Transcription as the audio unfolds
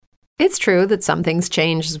It's true that some things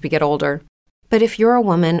change as we get older. But if you're a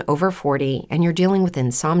woman over 40 and you're dealing with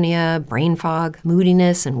insomnia, brain fog,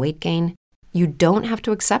 moodiness, and weight gain, you don't have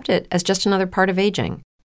to accept it as just another part of aging.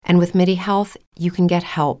 And with MIDI Health, you can get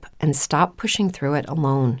help and stop pushing through it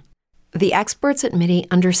alone. The experts at MIDI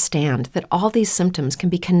understand that all these symptoms can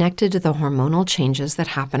be connected to the hormonal changes that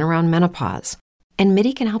happen around menopause, and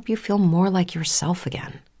MIDI can help you feel more like yourself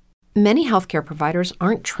again. Many healthcare providers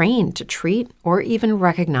aren't trained to treat or even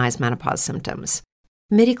recognize menopause symptoms.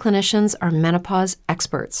 MIDI clinicians are menopause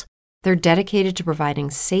experts. They're dedicated to providing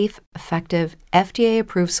safe, effective,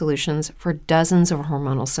 FDA-approved solutions for dozens of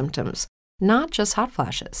hormonal symptoms, not just hot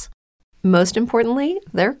flashes. Most importantly,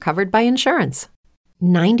 they're covered by insurance.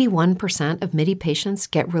 91% of MIDI patients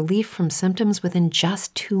get relief from symptoms within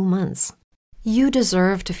just 2 months. You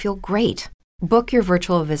deserve to feel great. Book your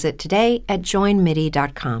virtual visit today at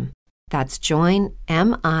joinmidi.com. That's joinmidi.com.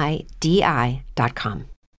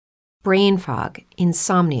 Brain fog,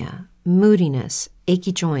 insomnia, moodiness,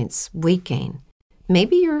 achy joints, weight gain.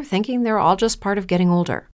 Maybe you're thinking they're all just part of getting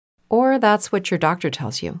older, or that's what your doctor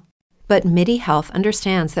tells you. But MIDI Health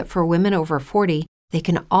understands that for women over 40, they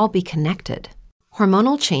can all be connected.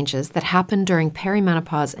 Hormonal changes that happen during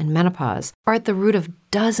perimenopause and menopause are at the root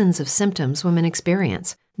of dozens of symptoms women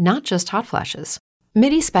experience, not just hot flashes.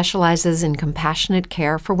 MIDI specializes in compassionate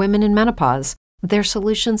care for women in menopause. Their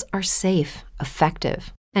solutions are safe,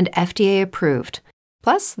 effective, and FDA approved.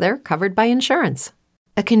 Plus, they're covered by insurance.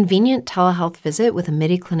 A convenient telehealth visit with a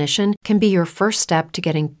MIDI clinician can be your first step to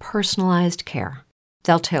getting personalized care.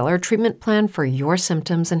 They'll tailor a treatment plan for your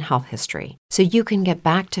symptoms and health history so you can get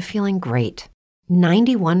back to feeling great.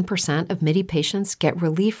 91% of MIDI patients get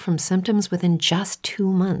relief from symptoms within just 2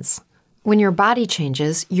 months. When your body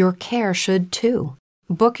changes, your care should too.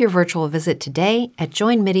 Book your virtual visit today at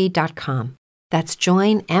joinmidi.com. That's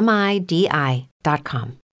joinmidi.com.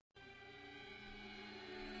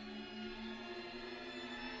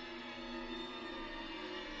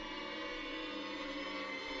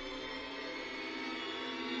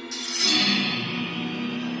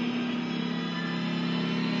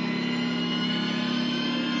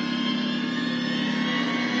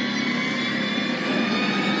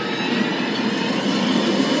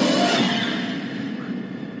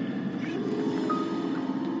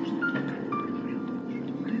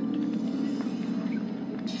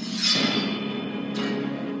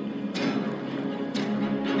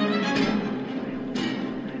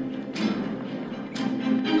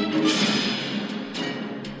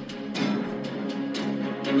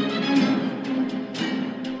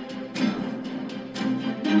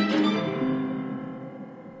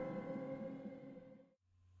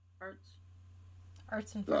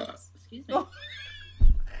 Arts and Farts. Excuse me. Oh.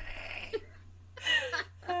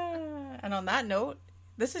 And on that note,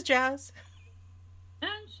 this is Jazz. And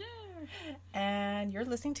Cher. And you're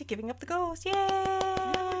listening to Giving Up the Ghost. Yay!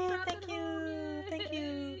 Thank you. Thank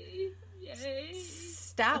you. Yay.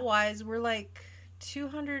 Stat-wise, we're like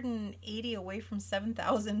 280 away from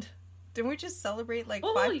 7,000. Didn't we just celebrate like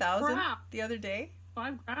 5,000 the other day?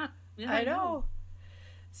 5 grand. Yeah, I know.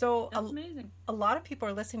 So that's amazing. A lot of people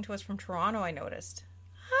are listening to us from Toronto, I noticed.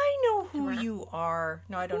 I know who you are.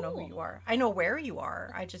 No, I don't know who you are. I know where you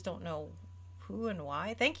are. I just don't know who and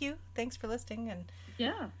why. Thank you. Thanks for listening. And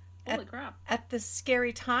yeah, holy crap. At this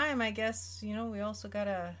scary time, I guess, we also got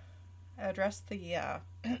to address the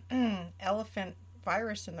elephant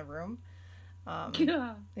virus in the room.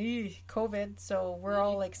 Yeah. COVID. So we're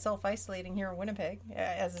all like self-isolating here in Winnipeg,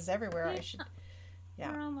 as is everywhere. Yeah. I should...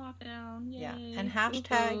 Yeah. We're on lockdown. Yay. Yeah. And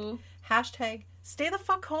hashtag stay the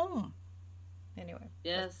fuck home. Anyway.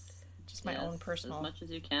 Yes. Just my own personal. As much as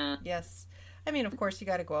you can. Yes. I mean, of course, you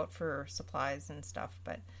got to go out for supplies and stuff,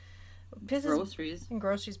 but groceries.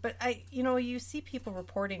 But you see people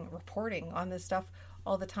reporting on this stuff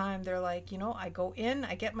all the time. They're like, I go in,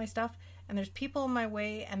 I get my stuff, and there's people in my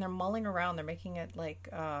way, and they're mulling around. They're making it like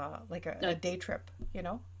a day trip.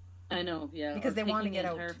 I know. Yeah. Because they want to get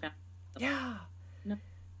out. Yeah. No,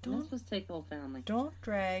 don't supposed to take the whole family. Don't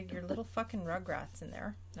drag your little fucking rugrats in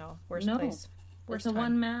there. No, worst place. It's a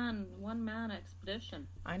one man expedition.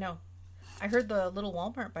 I know. I heard the little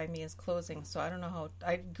Walmart by me is closing, so I don't know how.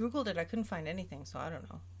 I googled it, I couldn't find anything, so I don't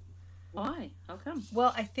know. Why? How come?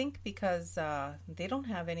 Well, I think because they don't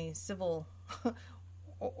have any civil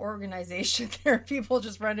organization there. People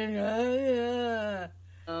just run in. They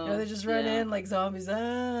just run in like zombies.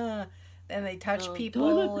 And they touch people.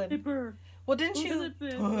 Toilet paper. Well, didn't you?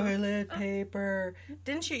 Toilet paper.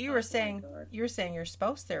 Didn't you? You were saying your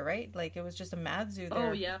spouse there, right? Like it was just a mad zoo there.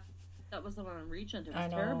 Oh yeah, that was the one on Regent. It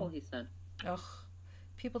was terrible. He said. Ugh,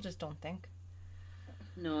 people just don't think.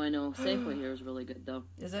 No, I know. Safeway here is really good though.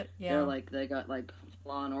 Is it? They're Yeah. they got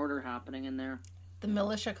law and order happening in there. The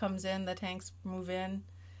militia comes in, the tanks move in.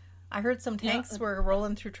 I heard some Yeah. tanks were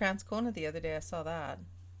rolling through Transcona the other day. I saw that.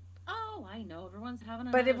 Oh, I know. Everyone's having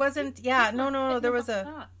a. But it wasn't, yeah, no, there was a,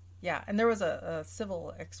 That. yeah, and there was a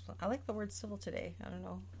civil, I like the word civil today. I don't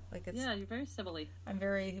know. Like it's, Yeah, you're very civilly. I'm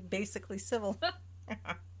very basically civil.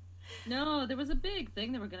 No, there was a big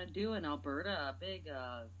thing they were going to do in Alberta, a big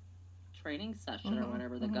training session or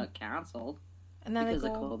whatever that got canceled And then because they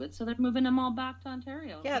of go, COVID. So they're moving them all back to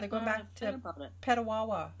Ontario. yeah, they're going People are back upset to about it.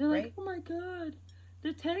 Petawawa, They're like, right? oh my god,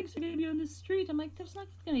 the tanks are going to be on the street. I'm like, there's not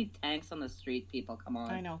going to be tanks on the street, people. Come on.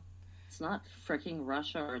 I know. It's not freaking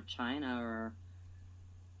Russia or China or.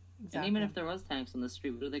 Exactly. And even if there was tanks on the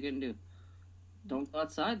street, what are they going to do? Don't go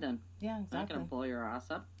outside then. Yeah, They're not exactly. going to blow your ass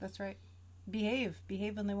up. That's right. Behave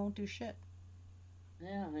and they won't do shit.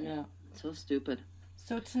 Yeah, I know. Yeah. So stupid.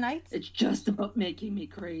 So tonight's, It's just about making me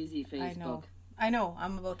crazy, Facebook. I know,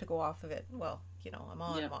 I'm about to go off of it. Well, I'm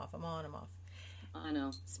on, Yeah. I'm off, I'm on, I'm off. I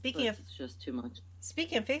know. Speaking but of it's just too much.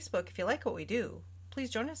 Facebook, if you like what we do, please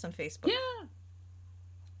join us on Facebook Yeah.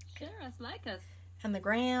 Share us, like us, and the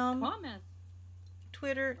gram, comment.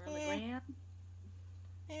 Twitter. We're on the gram.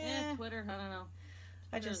 Yeah, Twitter. I don't know.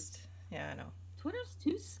 I Twitter's- just, I know. Twitter's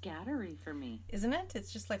too scattery for me. Isn't it?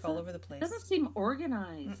 It's just like all over the It place. doesn't seem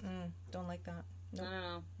organized. Don't like that. I don't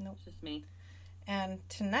know. Nope. It's just me. And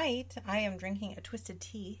tonight I am drinking a twisted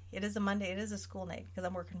tea. It is a Monday. It is a school night because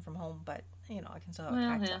I'm working from home, but I can still have a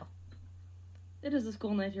Well, cocktail. It is a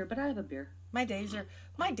school night here, but I have a beer. My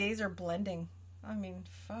days are blending. I mean,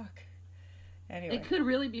 fuck. Anyway, It could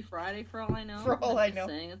really be Friday for all I know. For all I'm I just know.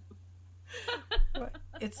 saying.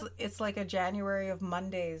 it's like a January of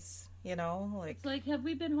Mondays. Like It's like, have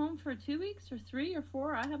we been home for 2 weeks or 3 or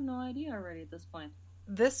 4? I have no idea already at this point.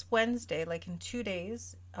 this Wednesday, like in 2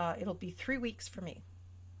 days, it'll be 3 weeks for me.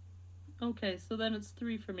 Okay, so then it's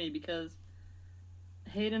 3 for me because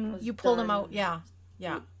Hayden was. You pulled him done out, yeah.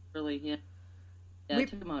 Early, yeah. Yeah, We- I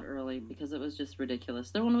took him out early because it was just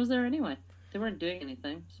ridiculous. No one was there anyway. They weren't doing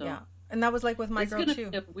anything. So Yeah. And that was like with my it's girl gonna too.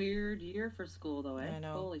 be a weird year for school, though. Eh? I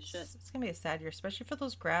know. Holy shit! It's gonna be a sad year, especially for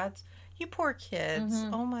those grads. You poor kids. Mhm.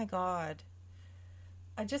 Oh my god.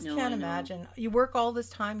 I just No, can't I know. imagine. You work all this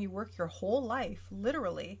time. You work your whole life,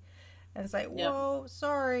 literally, and it's like, Yep. whoa,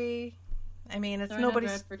 sorry. I mean, it's Sorry, not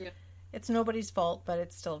nobody's. bad for you. It's nobody's fault, but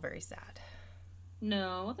it's still very sad.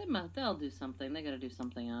 No, well, they'll do something. They got to do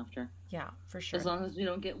something after. Yeah, for sure. As long as we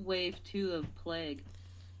don't get wave 2 of plague.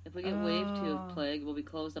 If we get wave 2 Oh. of plague, we'll be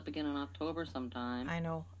closed up again in October sometime. I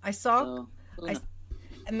know. I saw, So, who I- knows?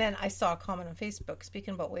 and then I saw a comment on Facebook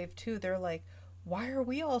speaking about wave 2. They're like, why are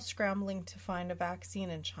we all scrambling to find a vaccine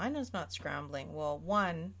and China's not scrambling? Well,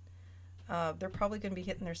 one, they're probably going to be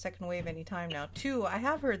hitting their second wave anytime now. 2, I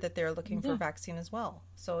have heard that they're looking for Yeah. vaccine as well.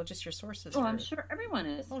 So just your sources. Oh, I'm sure everyone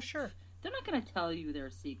is. Oh, sure. They're not going to tell you their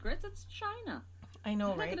secrets. It's China. I know,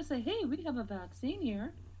 They're not right? going to say, "Hey, we have a vaccine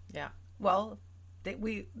here." Well,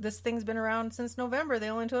 this thing's been around since November. They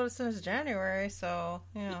only told us since January, so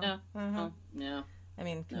Yeah. Oh, yeah. I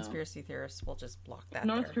mean, No. conspiracy theorists will just block that.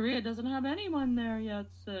 North there. Korea doesn't have anyone there yet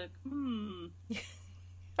sick.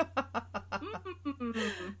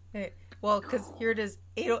 Hey, well, because here it is,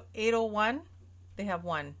 801, they have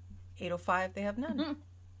one. 805, they have none.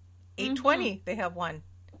 820, they have one.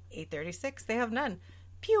 836, they have none.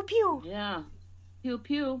 Pew pew. Yeah. Pew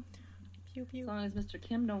pew. Pew As pew. long as Mr.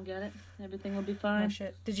 Kim don't get it, everything will be Oh fine.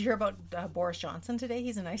 shit! Did you hear about Boris Johnson today?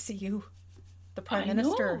 He's in ICU. The Prime I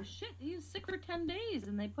Minister. know. Shit, he was sick for 10 days,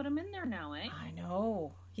 and they put him in there now, eh? I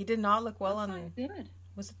know. He did not look well That's on. not good.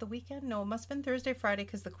 Was it the weekend? No, it must have been Thursday, Friday,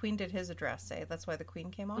 because the Queen did his address. That's why the Queen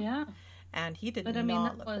came on. Yeah, And he did but I not mean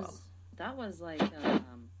look that was well. that was like sorry,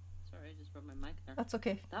 I just broke my mic there. That's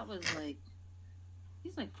okay. That was like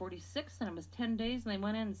he's like 46, and it was 10 days, and they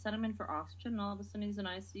went in and set him in for oxygen, and all of a sudden he's in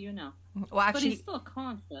ICU now. Well, But actually, he's still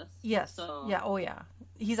conscious. yes. So, Yeah. Oh, yeah.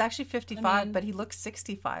 He's actually 55, I mean- but he looks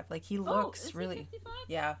 65. Like he Oh, looks is he really. 55?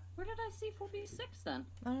 Yeah. Where did I see 46 then?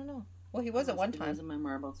 I don't know. Well, he was at one time. Losing my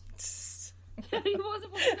marbles. Yeah, he was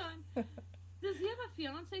at one time. Does he have a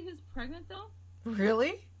fiance who's pregnant though?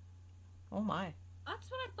 Really? Oh my.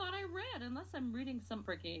 That's what I thought I read, unless I'm reading some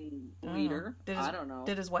freaking I don't know. reader. Did his- I don't know.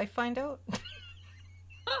 Did his wife find out?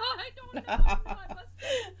 I don't know. I must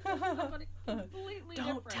be somebody completely Don't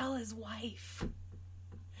different. tell his wife.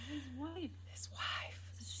 His wife. His wife.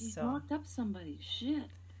 She So, locked up somebody. Shit.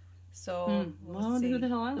 so Well, I we'll wonder who see. the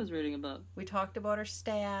hell I was reading about. We talked about our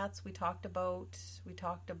stats. We talked about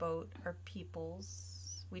our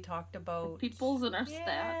peoples. We talked about Peoples and our stats.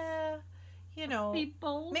 Yeah. you know,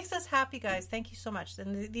 People. makes us happy, guys. Thank you so much.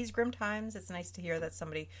 And these grim times, it's nice to hear that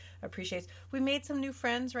somebody appreciates. We made some new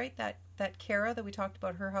friends, right? That Kara that we talked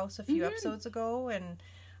about her house a few episodes ago, and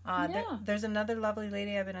there's another lovely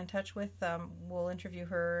lady I've been in touch with. We'll interview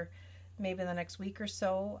her maybe in the next week or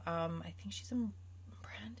so. I think she's in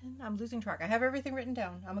Brandon. I'm losing track. I have everything written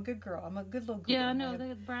down. I'm a good girl. I'm a good little girl. Yeah, no,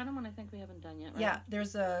 the Brandon one I think we haven't done yet, right? Yeah,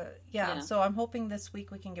 there's so I'm hoping this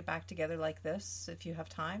week we can get back together like this if you have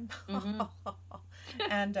time.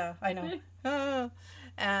 And I know.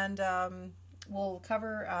 And we'll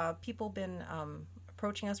cover people been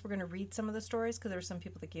approaching us. We're going to read some of the stories because there's some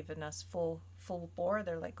people that given us full bore.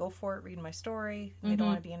 They're like, go for it, read my story. They don't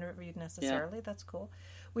want to be interviewed necessarily. Yeah. That's cool.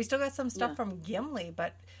 We still got some stuff from Gimli,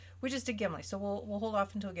 but we just did Gimli, so we'll hold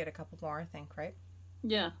off until we get a couple more, I think, right?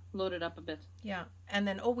 Yeah, load it up a bit. Yeah, and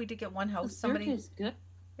then we did get one house. Somebody is good.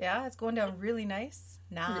 Yeah, it's going down really nice.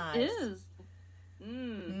 Nice. It is.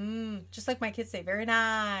 Just like my kids say, very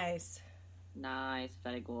nice. Nice,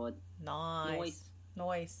 very good.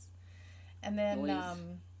 Nice. And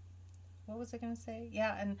then what was I going to say?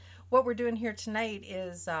 Yeah, and what we're doing here tonight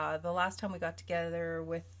is the last time we got together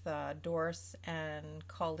with Doris and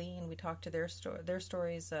Colleen, we talked to their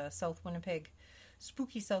stories, South Winnipeg,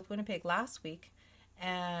 spooky South Winnipeg last week,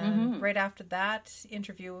 and right after that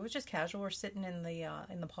interview, it was just casual. We're sitting in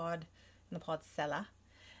the pod cellar,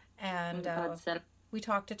 and we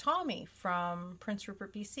talked to Tommy from Prince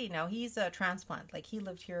Rupert, BC. Now he's a transplant. Like he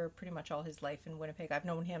lived here pretty much all his life in Winnipeg. I've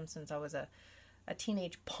known him since I was a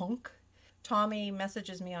teenage punk. Tommy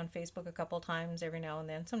messages me on Facebook a couple times every now and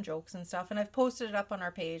then, some jokes and stuff, and I've posted it up on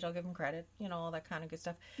our page. I'll give him credit, all that kind of good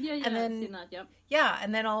stuff. Yeah, and then, I've seen that, yep. Yeah,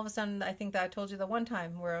 and then all of a sudden, I think that I told you the one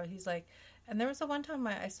time where he's like, and there was the one time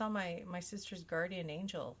I saw my sister's guardian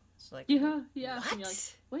angel. It's like, yeah. What? And you're like,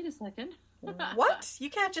 wait a second. What? You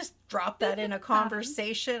can't just drop that in a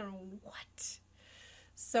conversation. What?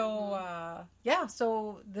 So,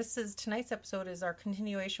 so tonight's episode is our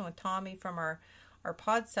continuation with Tommy from our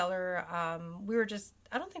pod cellar. I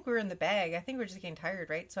don't think we were in the bag. I think we were just getting tired,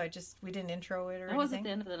 right? So we didn't intro it or anything. That was at the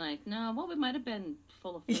end of the night. No, we might have been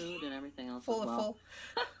full of food and everything else. Full of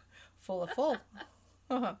full.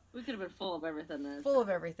 We could have been full of everything. Full of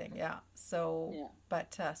everything, yeah. So, yeah.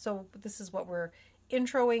 But, so this is what we're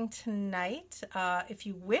introing tonight. If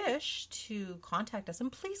you wish to contact us,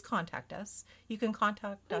 and please contact us, you can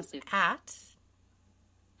contact us at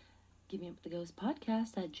Give Me Up the Ghost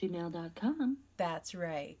Podcast at gmail.com. That's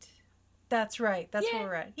right. That's where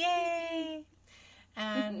we're at. Yay!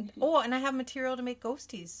 And and I have material to make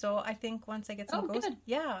ghosties. So I think once I get some ghosts,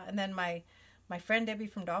 and then my friend Debbie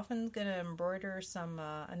from Dolphin's gonna embroider some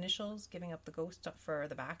initials, giving up the ghost for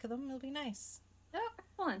the back of them. It'll be nice. Oh,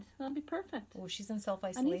 excellent. That'll be perfect. Oh, she's in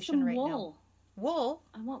self-isolation right now. Wool.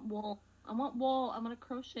 I want wool. I'm gonna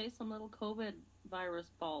crochet some little COVID virus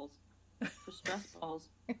balls. For stress balls.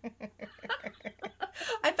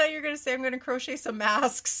 I thought you were going to say I'm going to crochet some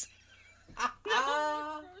masks.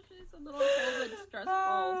 Crochet some little COVID stress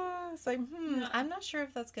balls. It's like, I'm not sure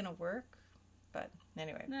if that's going to work. But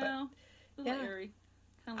anyway. No, it's a little airy.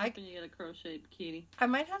 Kind of like when you get a crochet bikini. I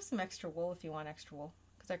might have some extra wool if you want extra wool.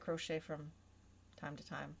 Because I crochet from time to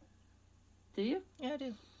time. Do you? Yeah, I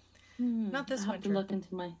do. Not this winter. To look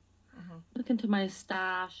into my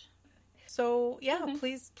stash. So,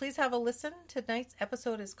 please have a listen. Tonight's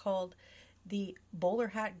episode is called The Bowler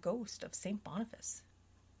Hat Ghost of St. Boniface.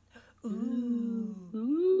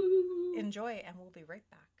 Ooh. Enjoy, and we'll be right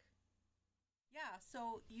back. Yeah,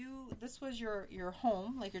 so this was your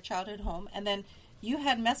home, like your childhood home, and then you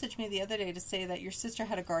had messaged me the other day to say that your sister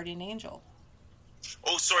had a guardian angel.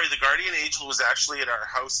 Oh, sorry, the guardian angel was actually at our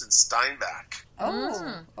house in Steinbach.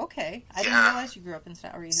 Oh, okay. I didn't realize you grew up in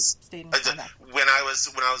Steinbach, or you stayed in Steinbach. When I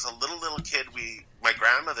was a little kid, my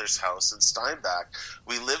grandmother's house in Steinbach,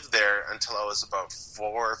 we lived there until I was about 4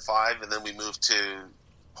 or 5, and then we moved to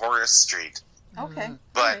Horace Street. Okay.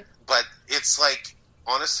 But it's like,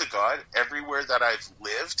 honest to God, everywhere that I've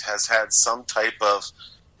lived has had some type of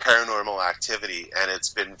paranormal activity, and it's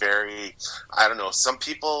been very, I don't know, some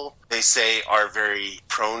people, they say, are very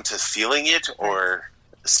prone to feeling it or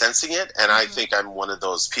sensing it, and I think I'm one of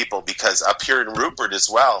those people, because up here in Rupert as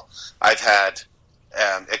well, I've had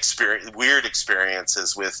weird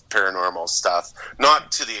experiences with paranormal stuff,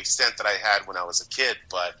 not to the extent that I had when I was a kid,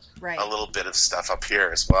 but a little bit of stuff up here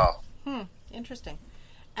as well. Interesting.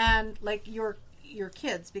 And like your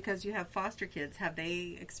kids, because you have foster kids, have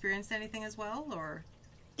they experienced anything as well, or?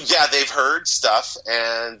 Yeah, they've heard stuff,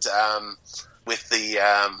 and with the,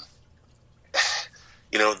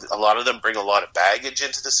 a lot of them bring a lot of baggage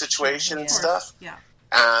into the situation and stuff. Yeah.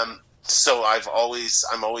 So I'm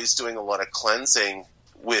always doing a lot of cleansing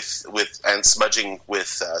with and smudging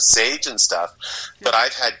with sage and stuff. But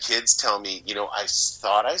I've had kids tell me, I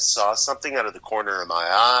thought I saw something out of the corner of my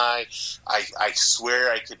eye. I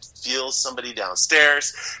swear I could feel somebody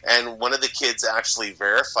downstairs. And one of the kids actually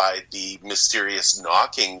verified the mysterious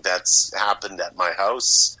knocking that's happened at my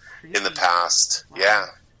house in the past. Wow. Yeah.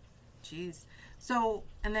 Jeez. So,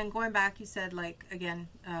 and then going back, you said, like, again,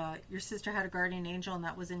 your sister had a guardian angel, and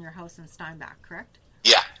that was in your house in Steinbach, correct?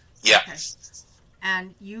 Yeah. Okay.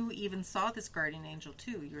 And you even saw this guardian angel,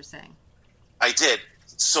 too, you were saying. I did.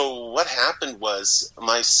 So what happened was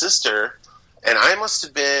my sister, and I must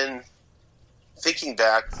have been thinking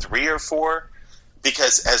back 3 or 4,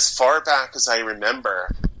 because as far back as I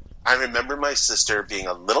remember my sister being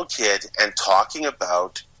a little kid and talking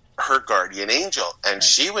about her guardian angel. And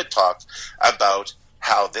she would talk about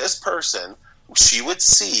how this person she would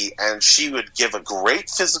see, and she would give a great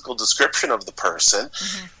physical description of the person.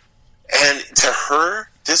 Mm-hmm. And to her,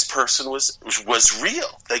 this person was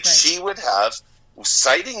real. Like, she would have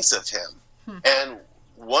sightings of him. And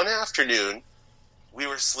one afternoon, we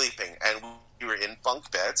were sleeping, and we were in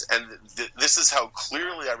bunk beds. And this is how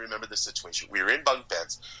clearly I remember the situation. We were in bunk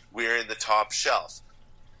beds. We were in the top shelf,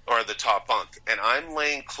 or the top bunk. And I'm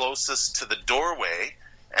laying closest to the doorway,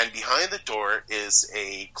 and behind the door is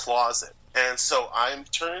a closet. And so I'm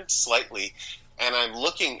turned slightly, and I'm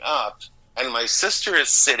looking up, and my sister is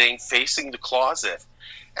sitting facing the closet,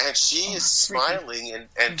 and she is smiling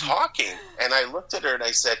and talking. And I looked at her and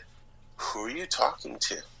I said, "Who are you talking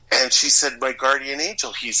to?" And she said, "My guardian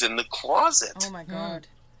angel. He's in the closet." Oh my God.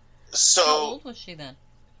 So how old was she then?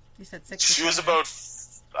 You said 6. She was about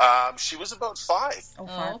 5. Oh,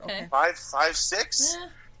 5. Okay. 5, 6.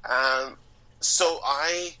 Yeah. So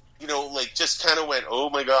I, just kind of went, "Oh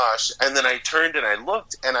my gosh." And then I turned and I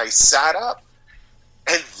looked and I sat up.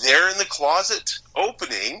 And there in the closet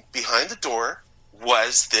opening behind the door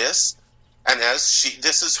was this. And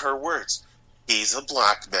this is her words. "He's a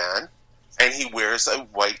black man, and he wears a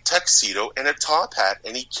white tuxedo and a top hat,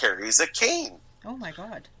 and he carries a cane." Oh my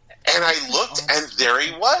God. And I looked, and there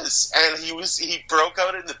he was. And he broke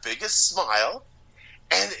out in the biggest smile.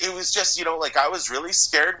 And it was just, I was really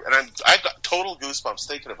scared. And I got total goosebumps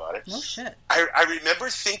thinking about it. No shit. I remember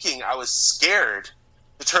thinking I was scared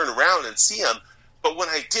to turn around and see him. But when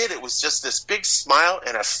I did, it was just this big smile,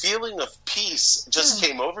 and a feeling of peace just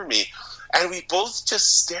came over me. And we both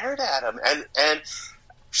just stared at him. And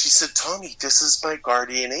she said, "Tommy, this is my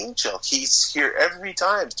guardian angel. He's here every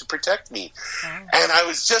time to protect me." And I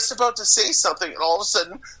was just about to say something, and all of a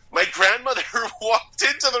sudden, my grandmother walked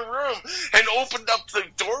into the room and opened up the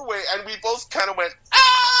doorway, and we both kind of went,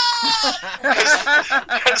 "Ah!"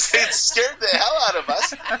 Because it scared the hell out of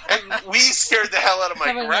us. And we scared the hell out of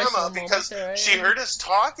my grandma because she heard us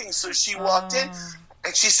talking. So she walked in,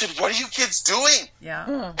 and she said, "What are you kids doing?"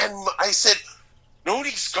 Yeah. And I said,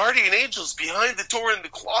 "Nobody's guardian angels behind the door in the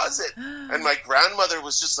closet." And my grandmother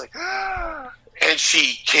was just like, "Ah." And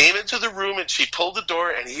she came into the room and she pulled the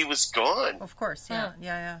door, and he was gone. Of course,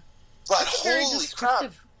 yeah. But holy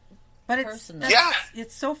crap. But person.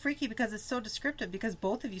 it's so freaky because it's so descriptive, because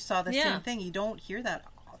both of you saw the same thing. You don't hear that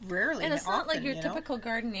rarely. And it's not like your typical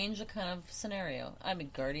guardian angel kind of scenario. I mean,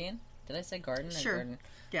 guardian. Did I say garden? Sure. Garden?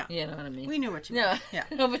 Yeah. You know what I mean? We knew what you meant. Yeah.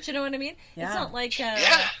 No, but you know what I mean? Yeah. It's not like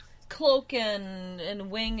cloak and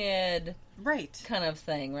winged kind of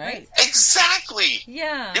thing, right? Exactly.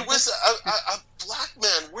 Yeah. It was a black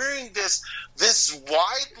man wearing this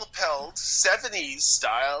wide-lapelled 70s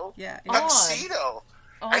style tuxedo.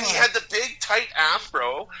 And he had the big tight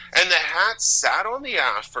afro, and the hat sat on the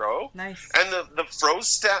afro. Nice. And the fro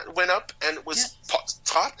went up, and it was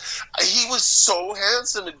top. He was so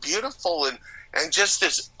handsome and beautiful, and just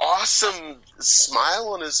this awesome smile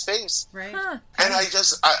on his face. Right. And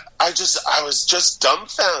I was just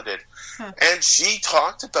dumbfounded. And she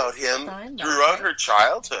talked about him throughout her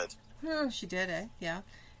childhood. She did, Yeah.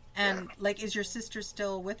 And, is your sister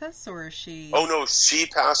still with us, or is she... Oh, no, she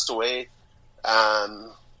passed away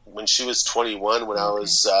when she was 21, when I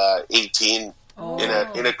was 18,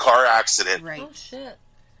 in a car accident. Right. Oh, shit.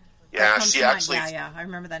 Yeah, she actually... Yeah, I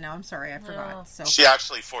remember that now. I'm sorry, I forgot. So she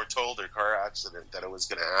actually foretold her car accident that it was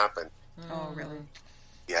going to happen. Oh, really?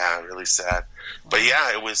 Yeah, really sad. Wow. But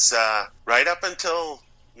yeah, it was right up until,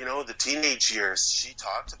 the teenage years. She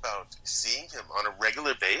talked about seeing him on a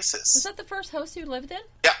regular basis. Was that the first house you lived in?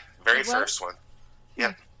 Yeah, very first one.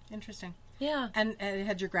 Yeah. Interesting. Yeah. And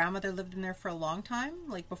had your grandmother lived in there for a long time?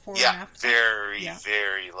 Before and after?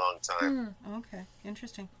 Very long time. Okay.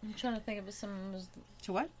 Interesting. I'm trying to think of some...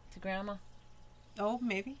 To what? To grandma. Oh,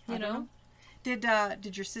 maybe. I don't know.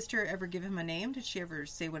 Did your sister ever give him a name? Did she ever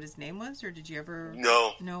say what his name was, or did you ever?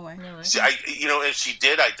 No. No way. If she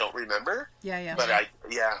did, I don't remember. Yeah. But I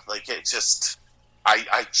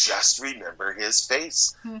just remember his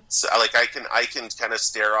face. So like I can kind of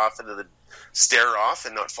stare off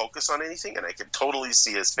and not focus on anything, and I can totally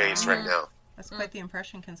see his face right now. That's quite the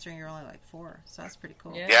impression, considering you're only like 4. So that's pretty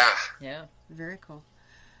cool. Yeah. Very cool.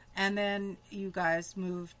 And then you guys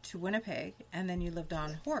moved to Winnipeg, and then you lived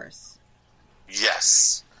on Horace.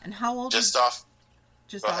 Yes. And how old?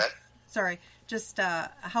 Sorry.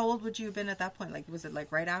 How old would you have been at that point? Like, was it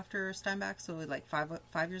like right after Steinbach? So like 5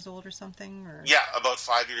 years old or something? Or? Yeah, about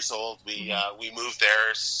 5 years old. We moved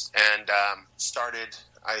there and I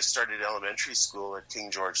started elementary school at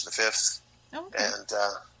King George V. Oh, okay. And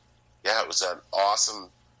it was an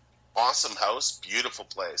awesome house, beautiful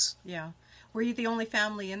place. Yeah. Were you the only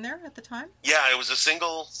family in there at the time? Yeah, it was a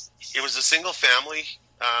single family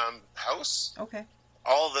house. Okay.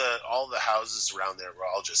 All the houses around there were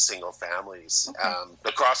all just single families. Okay.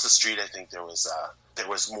 Across the street, I think there was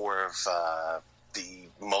more of the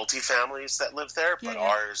multi-families that lived there, but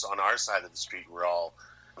ours, on our side of the street, were all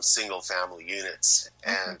single family units.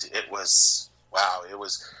 And it was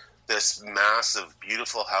this massive,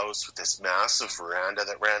 beautiful house with this massive veranda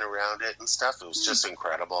that ran around it and stuff. It was just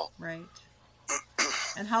incredible. Right.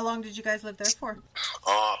 And how long did you guys live there for?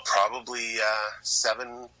 Probably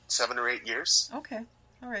 7 or 8 years. Okay.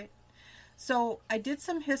 All right. So I did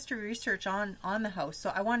some history research on the house.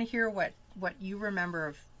 So I want to hear what you remember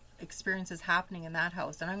of experiences happening in that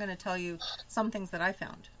house. And I'm going to tell you some things that I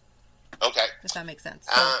found. Okay. If that makes sense.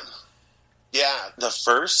 So, the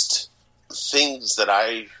first things that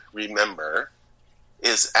I remember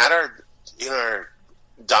is in our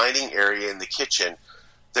dining area in the kitchen,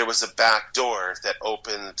 there was a back door that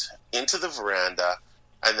opened into the veranda,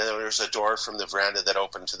 and then there was a door from the veranda that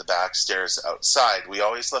opened to the back stairs outside. We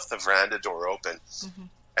always left the veranda door open,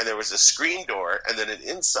 and there was a screen door and then an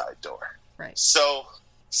inside door. Right. So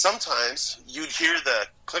sometimes you'd hear the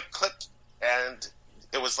click, click, and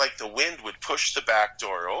it was like the wind would push the back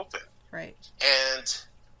door open. Right. And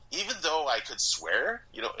even though I could swear,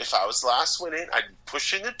 if I was the last one in, I'd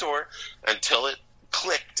push in the door until it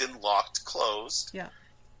clicked and locked closed. Yeah.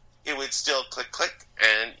 It would still click, click,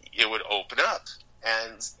 and it would open up.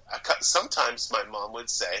 And sometimes my mom would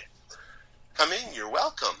say, "Come in, you're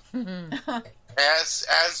welcome."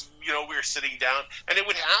 As we were sitting down, and it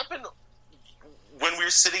would happen when we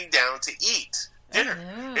were sitting down to eat dinner.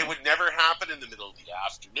 It would never happen in the middle of the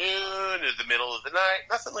afternoon or the middle of the night,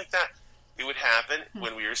 nothing like that. It would happen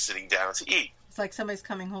when we were sitting down to eat. It's like somebody's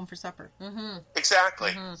coming home for supper.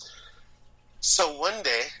 Exactly. So one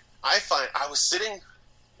day, I was sitting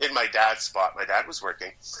in my dad's spot. My dad was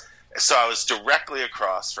working. So I was directly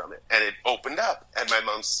across from it, and it opened up, and my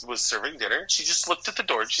mom was serving dinner. She just looked at the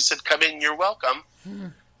door, and she said, "Come in, you're welcome."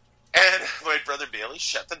 And my brother Bailey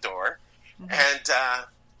shut the door, and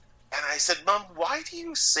I said, "Mom, why do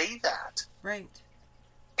you say that?" Right.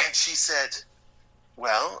 And she said,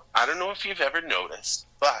 "Well, I don't know if you've ever noticed,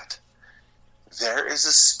 but there is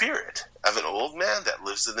a spirit of an old man that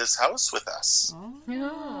lives in this house with us."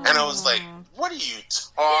 And I was like, "What are you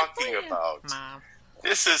talking about? Mom.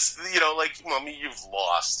 This is, like, Mommy, you've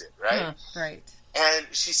lost it, right?" Right. And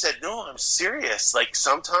she said, "No, I'm serious. Like,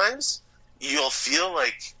 sometimes you'll feel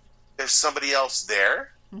like there's somebody else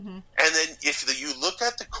there. And then if you look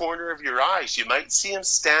at the corner of your eyes, you might see him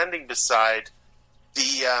standing beside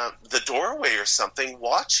the doorway or something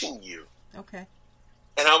watching you." Okay.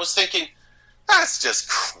 And I was thinking, that's just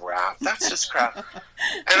crap. That's just crap. And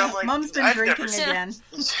I'm like, Mom's been drinking again.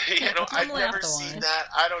 I've never seen that.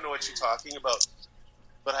 I don't know what you're talking about.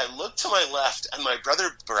 But I looked to my left, and my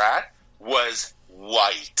brother Brad was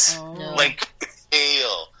white, like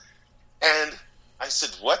pale. And I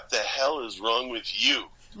said, "What the hell is wrong with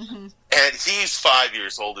you?" And he's 5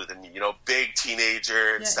 years older than me, big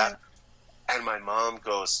teenager and stuff. And my mom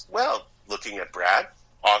goes, "Well, looking at Brad,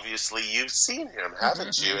 obviously you've seen him,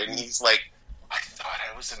 haven't you?" And he's like, "I thought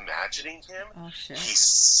I was imagining him." Oh, shit. He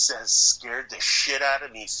says, "Scared the shit out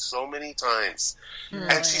of me so many times."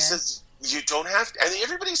 And she says, "You don't have to," and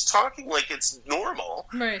everybody's talking like it's normal.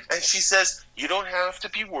 Right. And she says, "You don't have to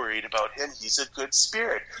be worried about him. He's a good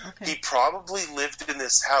spirit. Okay. He probably lived in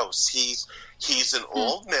this house. He's an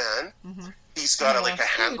old man. He's got a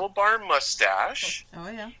handlebar mustache. Oh,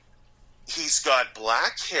 yeah. He's got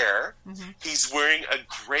black hair. He's wearing a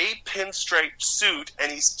gray pinstripe suit,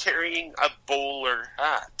 and he's carrying a bowler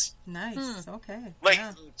hat." Nice. Okay.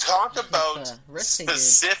 Talk about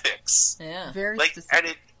specifics. Yeah. Very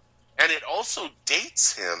specific. And it also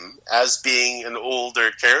dates him as being an older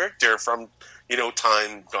character from,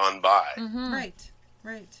 time gone by. Mm-hmm.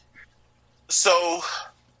 Right. So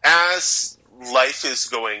as life is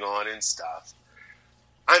going on and stuff,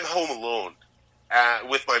 I'm home alone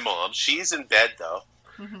with my mom. She's in bed, though.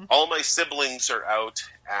 Mm-hmm. All my siblings are out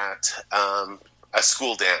at a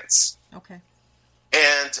school dance. Okay.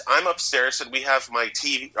 And I'm upstairs, and we have my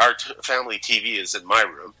TV. Our family TV is in my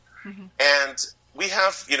room. Mm-hmm. And we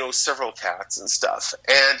have, several cats and stuff.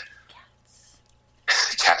 And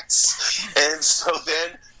cats. And so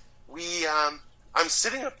then I'm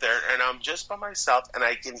sitting up there, and I'm just by myself, and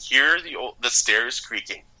I can hear the stairs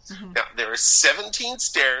creaking. Mm-hmm. Now, there are 17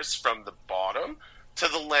 stairs from the bottom to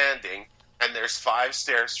the landing, and there's 5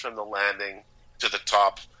 stairs from the landing to the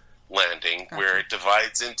top landing, where it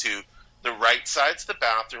divides into the right side's the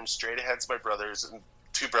bathroom, straight ahead's my brother's and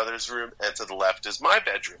 2 brothers' room, and to the left is my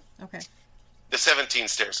bedroom. Okay. The 17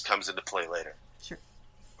 stairs comes into play later. Sure.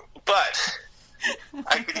 But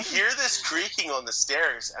I could hear this creaking on the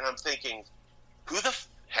stairs, and I'm thinking, who the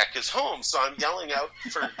heck is home? So I'm yelling out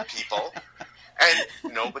for people,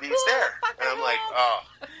 and nobody's there. And I'm like, oh,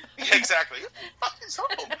 yeah, exactly. Who the fuck is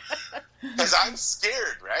home? Because I'm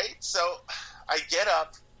scared, right? So I get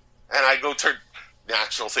up, and I go turn,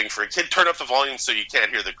 natural thing for a kid, turn up the volume so you can't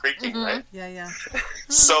hear the creaking, right? Yeah.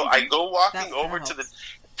 So I go walking That over to the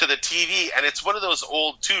TV, and it's one of those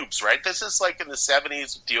old tubes, right? This is like in the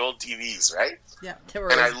 70s with the old TVs, right? Yeah.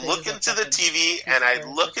 And I look into the TV, and I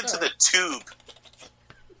look into the tube,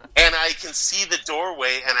 and I can see the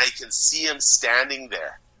doorway, and I can see him standing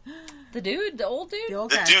there. The dude, the old dude? The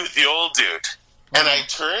old The guy. dude, the old dude. And I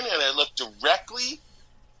turn, and I look directly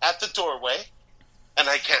at the doorway, and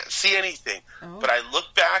I can't see anything. Oh. But I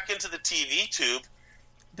look back into the TV tube,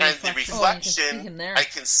 and the reflection, I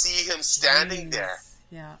can see him standing there.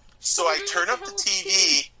 Yeah. So I turn up the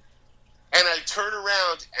TV, and I turn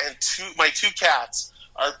around, and my 2 cats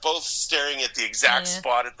are both staring at the exact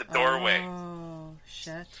spot at the doorway. Oh,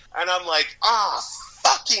 shit. And I'm like,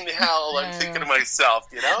 fucking hell, I'm thinking to myself,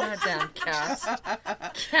 Damn cats.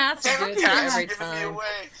 Cats do it Cats every are giving me time.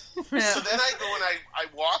 away. So then I go and I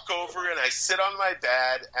walk over and I sit on my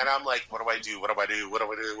bed, and I'm like, what do I do? What do I do? What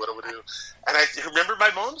do I do? What do I do? And I remember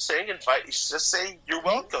my mom saying, just say, you're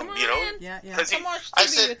welcome, Yeah. Come watch I TV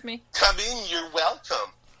said, with me. come in, you're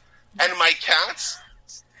welcome. And my cats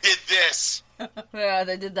did this Yeah,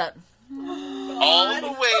 they did that. all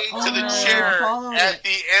the way to the chair at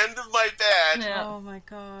the end of my bed. Yeah. Oh, my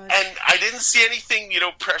God. And I didn't see anything,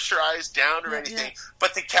 pressurized down or Yeah, anything. yeah.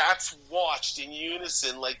 But the cats watched in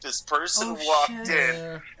unison, like this person Oh, walked shit.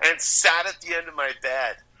 in and sat at the end of my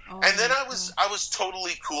bed. Oh, And then my I was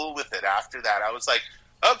totally cool with it after that. I was like,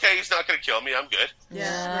 okay, he's not going to kill me. I'm good.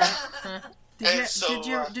 Yeah. And so,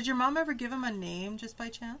 Did your mom ever give him a name just by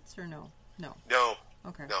chance, or no? No. No,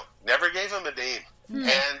 Okay. no, never gave him a name. And,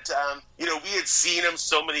 we had seen him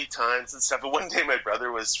so many times and stuff. But one day my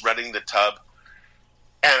brother was running the tub,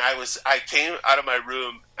 and I came out of my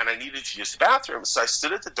room, and I needed to use the bathroom. So I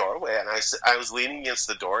stood at the doorway, and I was leaning against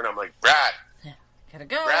the door, and I'm like, Brad, Gotta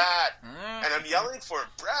go. Brad. And I'm yelling for him,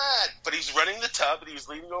 Brad. But he's running the tub, and he was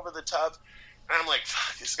leaning over the tub. And I'm like,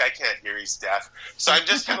 fuck, this guy can't hear, he's deaf. So I'm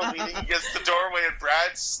just kind of leaning against the doorway, and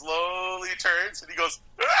Brad slowly turns, and he goes,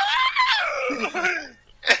 ah!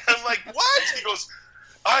 And I'm like, what? He goes,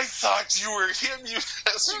 I thought you were him.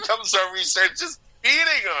 As he comes over, he starts just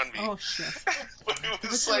beating on me. Oh, shit. But it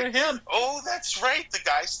was like, oh, that's right. The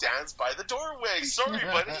guy stands by the doorway. Sorry,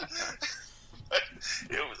 buddy. But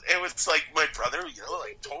it was like my brother,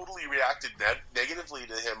 totally reacted negatively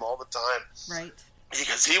to him all the time. Right.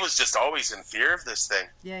 Because he was just always in fear of this thing.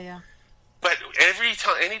 Yeah. But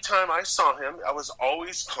anytime I saw him, I was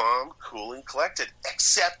always calm, cool, and collected,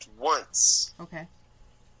 except once. Okay.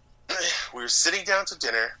 We were sitting down to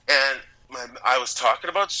dinner, and I was talking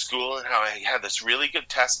about school and how I had this really good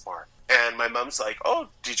test mark. And my mom's like, oh,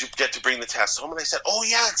 did you get to bring the test home? And I said, oh,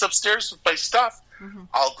 yeah, it's upstairs with my stuff. Mm-hmm.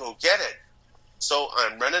 I'll go get it. So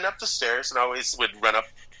I'm running up the stairs, and I always would run up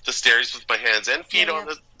the stairs with my hands and feet on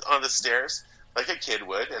the stairs like a kid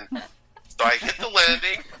would. And so I hit the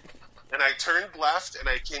landing, and I turned left, and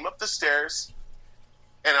I came up the stairs,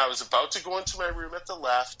 and I was about to go into my room at the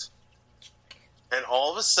left, and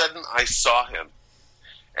all of a sudden I saw him,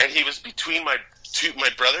 and he was between my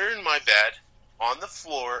brother and my bed, on the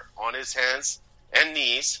floor, on his hands and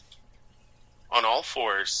knees, on all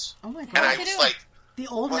fours. Oh, my God. And I was like, The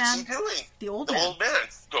old what's man. he doing? The old The man. old man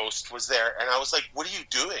ghost was there, and I was like, what are you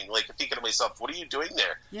doing? Like, thinking to myself, what are you doing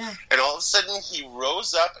there? Yeah. And all of a sudden, he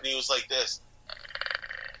rose up, and he was like this.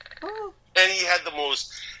 Oh. And he had the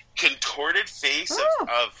most contorted face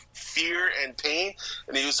of fear and pain,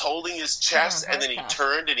 and he was holding his chest, and then he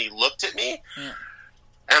turned, and he looked at me, and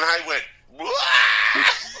I went,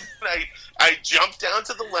 I jumped down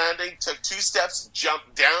to the landing, took 2 steps,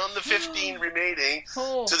 jumped down the 15 remaining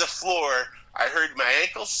to the floor. I heard my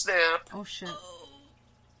ankle snap. Oh, shit.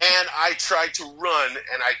 And I tried to run,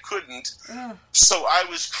 and I couldn't. So I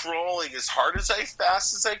was crawling as hard as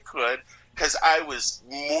fast as I could, because I was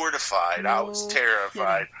mortified. I was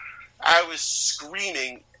terrified. I was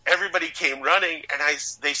screaming. Everybody came running, and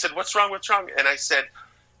they said, "What's wrong? What's wrong?" And I said,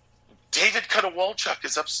 "David Konowalchuk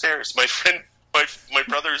is upstairs." My friend, my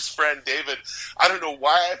brother's friend, David. I don't know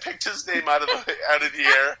why I picked his name out of the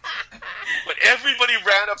air, but everybody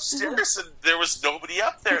ran upstairs, and there was nobody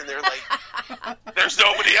up there. And they're like, "There's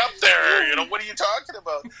nobody up there. You know, what are you talking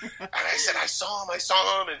about?" And I said, "I saw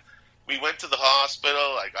him." And we went to the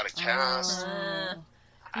hospital. I got a cast.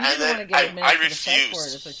 And then I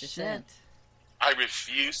refused. Is what you said. I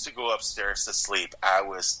refused to go upstairs to sleep. I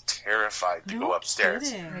was terrified to go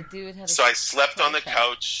upstairs. So I slept on the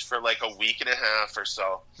couch for like a week and a half or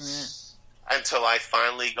so until I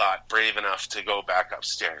finally got brave enough to go back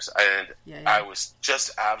upstairs. And I was just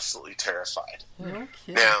absolutely terrified.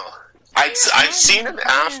 Now, I've seen him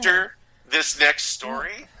after this next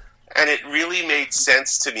story, and it really made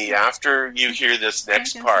sense to me after you hear this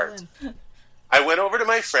next part. I went over to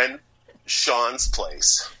my friend Sean's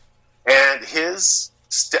place. And his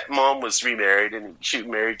stepmom was remarried, and she was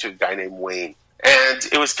married to a guy named Wayne. And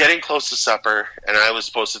it was getting close to supper, and I was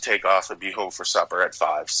supposed to take off and be home for supper at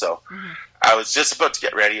 5. So I was just about to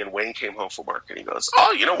get ready, and Wayne came home from work, and he goes,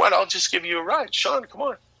 "Oh, you know what? I'll just give you a ride. Sean, come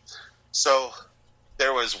on." So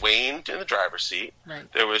there was Wayne in the driver's seat,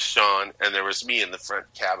 there was Sean, and there was me in the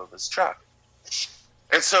front cab of his truck.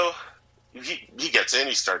 And so he gets in,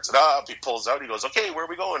 he starts it up, he pulls out, he goes, "Okay, where are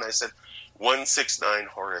we going?" I said, 169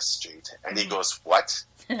 Horace Street. And he goes, "What?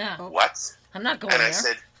 What?" I'm not going there. And I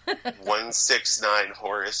said, 169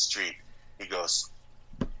 Horace Street. He goes,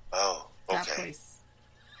 "Oh, okay."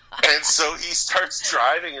 And so he starts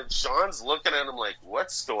driving, and Sean's looking at him like,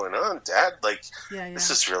 "What's going on, Dad? Like, this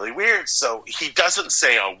is really weird." So he doesn't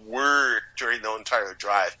say a word during the entire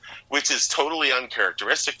drive, which is totally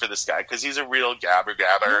uncharacteristic for this guy, because he's a real gabber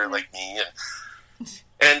like me.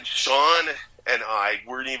 And Sean and I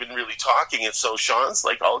weren't even really talking, and so Sean's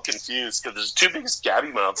like all confused because there's 2 big gabby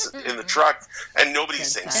mouths in the truck, and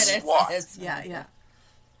nobody's saying squat.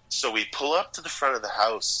 So we pull up to the front of the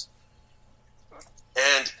house,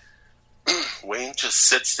 and Wayne just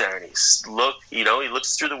sits there, and he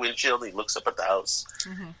looks through the windshield, and he looks up at the house.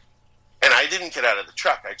 And I didn't get out of the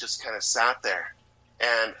truck. I just kind of sat there,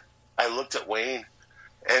 and I looked at Wayne,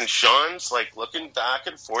 and Sean's like looking back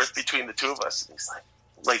and forth between the 2 of us, and he's like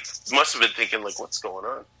must have been thinking, like, what's going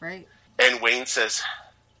on? Right. And Wayne says,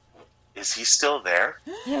 "Is he still there?"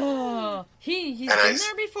 He's been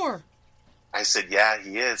there before. I said, "Yeah,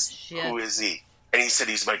 he is." Shit. "Who is he?" And he said,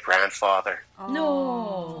 "He's my grandfather."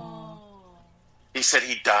 No. He said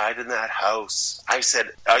he died in that house. I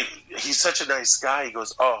said, "He's such a nice guy." He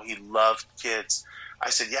goes, "Oh, he loved kids."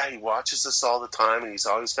 I said, "Yeah, he watches us all the time, and he's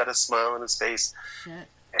always got a smile on his face." Shit.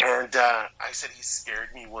 And I said, "He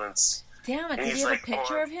scared me once." Damn it! Did he have a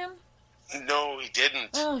picture of him? No, he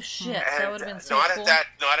didn't. Oh shit! And that would have been so not cool.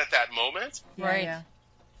 Not at that moment. Right. Yeah.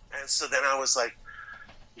 And so then I was like,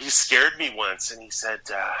 he scared me once, and he said,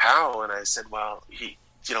 "How?" And I said, "Well,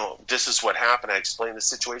 this is what happened." I explained the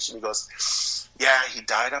situation. He goes, "Yeah, he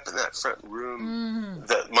died up in that front room.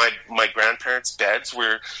 My grandparents' beds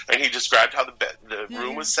were," and he described how the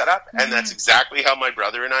room was set up, and that's exactly how my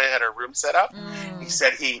brother and I had our room set up. He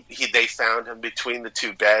said they found him between the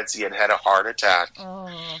 2 beds. He had a heart attack,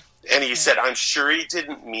 and he said, "I'm sure he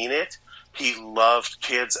didn't mean it. He loved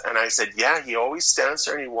kids." And I said, "Yeah, he always stands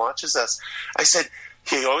there and he watches us." I said,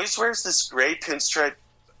 "He always wears this gray pinstripe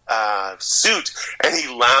suit," and he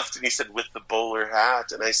laughed, and he said, "With the bowler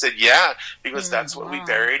hat." And I said, "Yeah," because that's what we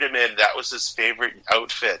buried him in. That was his favorite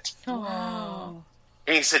outfit. Wow.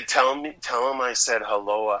 And he said, tell him I said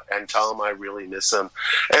hello, and tell him I really miss him."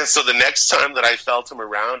 And so the next time that I felt him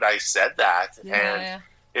around, I said that, and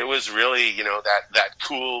it was really, that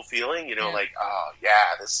cool feeling, like, oh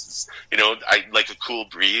yeah, this is, I like a cool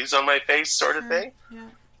breeze on my face sort of thing.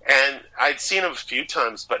 And I'd seen him a few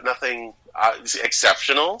times, but nothing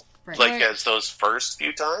exceptional, as those first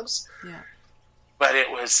few times. But it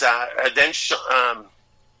was then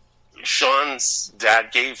Sean's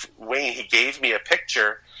dad gave me a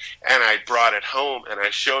picture, and I brought it home, and I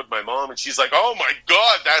showed my mom, and she's like, "Oh my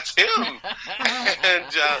God, that's him!"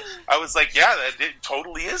 And I was like, "Yeah, it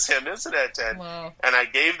totally is him, isn't it?" And I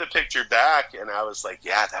gave the picture back, and I was like,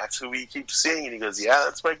 "Yeah, that's who we keep seeing." And he goes, "Yeah,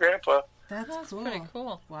 that's my grandpa." That's cool. Pretty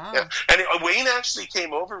cool. Wow. Yeah. And Wayne actually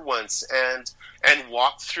came over once and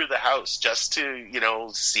walked through the house just to,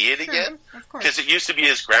 see it again. Of course. Because it used to be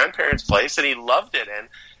his grandparents' place, and he loved it. And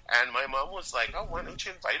my mom was like, "Oh, why don't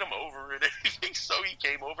you invite him over?" And everything. So he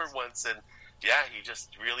came over once, and yeah, he just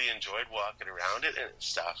really enjoyed walking around it and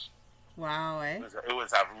stuff. Wow, eh? It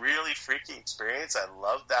was a really freaky experience. I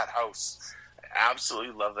loved that house. I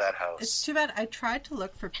absolutely love that house. It's too bad. I tried to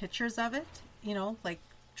look for pictures of it,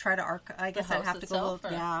 try to I guess I'd have to go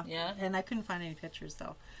look. Yeah. And I couldn't find any pictures,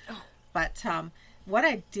 though. Oh. But what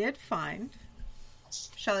I did find,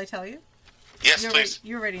 shall I tell you? Yes, please.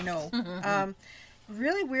 You already know.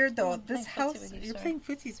 Really weird, though. This house... You're playing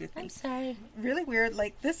footsies with me. I'm sorry. Really weird.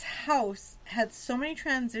 Like, this house had so many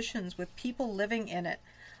transitions with people living in it.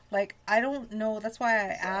 Like, I don't know. That's why I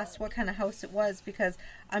asked what kind of house it was, because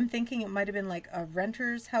I'm thinking it might have been like a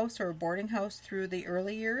renter's house or a boarding house through the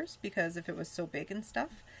early years, because if it was so big and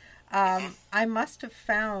stuff. I must have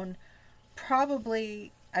found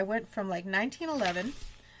probably... I went from like 1911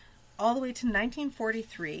 all the way to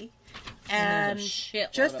 1943, and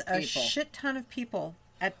just a shit ton of people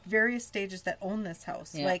at various stages that own this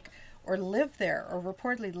house, or live there, or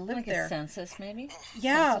reportedly live like there. A census, maybe.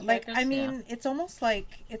 Yeah, it's almost like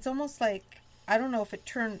I don't know if it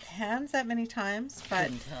turned hands that many times,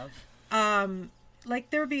 but like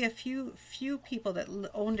there would be a few people that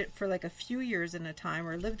owned it for like a few years in a time,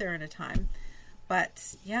 or lived there in a time.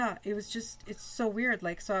 But yeah, it's so weird.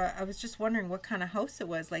 Like, so I was just wondering what kind of house it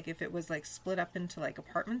was, like if it was like split up into like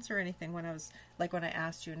apartments or anything when I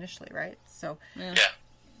asked you initially, right? So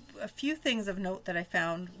a few things of note that I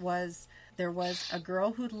found was there was a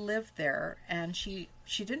girl who lived there, and she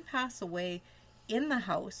didn't pass away in the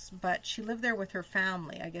house, but she lived there with her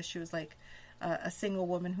family. I guess she was like a single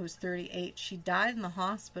woman who was 38. She died in the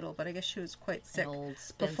hospital, but I guess she was quite sick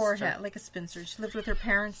beforehand, like a spinster. She lived with her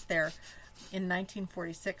parents there in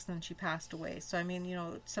 1946, and then she passed away. So, I mean,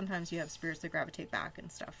 sometimes you have spirits that gravitate back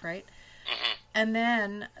and stuff, right? Mm-hmm. And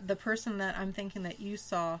then the person that I'm thinking that you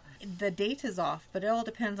saw, the date is off, but it all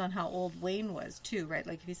depends on how old Wayne was, too, right?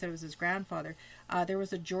 Like, if he said it was his grandfather. There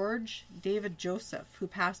was a George David Joseph who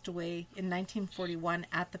passed away in 1941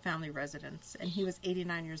 at the family residence, and he was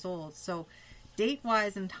 89 years old. So,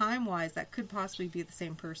 date-wise and time-wise, that could possibly be the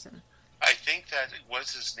same person. I think that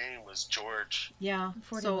his name was George. Yeah.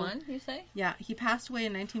 41, you say? Yeah, he passed away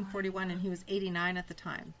in 1941, and he was 89 at the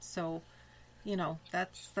time. So,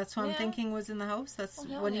 that's what I'm thinking was in the house. That's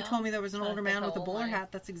when you told me there was an older man with a bowler hat.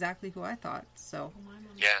 That's exactly who I thought. So,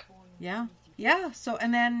 yeah. So,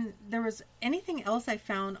 and then there was anything else I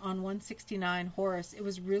found on 169 Horace. It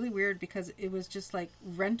was really weird because it was just like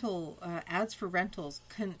rental ads for rentals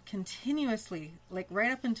continuously, like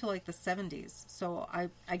right up until like the 70s. So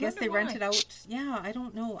I guess they rented out. Yeah, I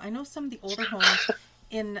don't know. I know some of the older homes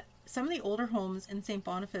in St.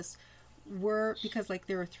 Boniface were, because like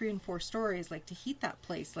there were 3 and 4 stories, like to heat that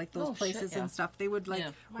place, like those places and stuff. They would like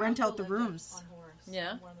rent out the rooms. On Horace.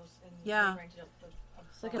 Yeah. One of those, yeah.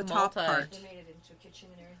 Like the top part. They made it into a kitchen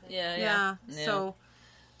and everything. Yeah.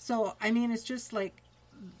 So I mean, it's just like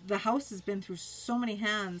the house has been through so many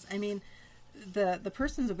hands. I mean, the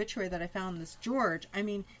person's obituary that I found, this George, I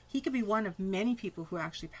mean, he could be one of many people who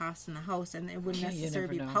actually passed in the house, and it wouldn't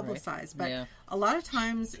necessarily be publicized. Right? But a lot of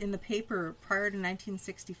times in the paper prior to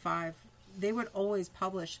 1965, they would always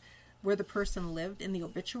publish where the person lived in the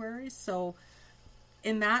obituaries. So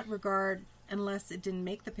in that regard, unless it didn't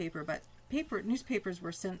make the paper, but newspapers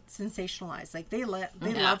were sensationalized. Like they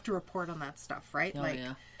love to report on that stuff, right?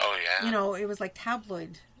 It was like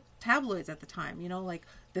tabloids at the time. Like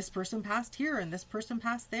this person passed here and this person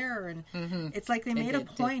passed there, and it's like they made a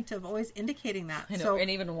point of always indicating that. I know, and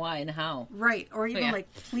even why and how. Right, or even like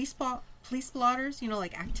police blotters.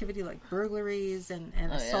 Like activity like burglaries and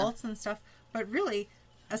assaults and stuff. But really,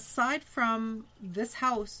 aside from this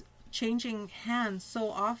house changing hands so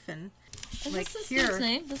often. Is like this dude's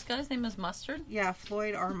name? This guy's name is Mustard? Yeah,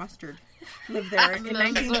 Floyd R. Mustard lived there in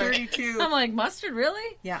 1932. I'm like, Mustard,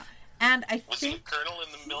 really? Yeah. And was he a colonel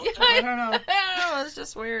in the military? I don't know. It's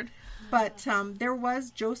just weird. But there was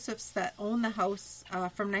Josephs that owned the house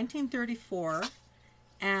from 1934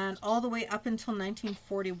 and all the way up until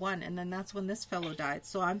 1941, and then that's when this fellow died.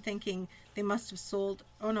 So I'm thinking they must have sold.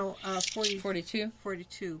 42.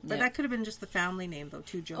 42. But that could have been just the family name, though,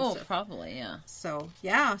 too, Joseph. Oh, probably, yeah. So,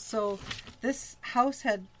 so this house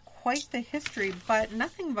had quite the history, but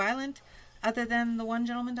nothing violent other than the one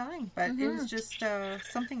gentleman dying. But it was just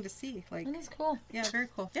something to see. Like, it is cool. Yeah, very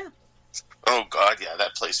cool. Yeah. Oh, God, yeah,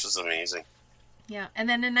 that place was amazing. Yeah, and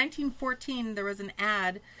then in 1914, there was an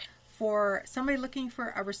ad for somebody looking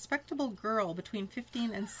for a respectable girl between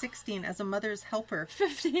 15 and 16 as a mother's helper.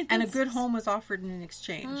 15 and a good home was offered in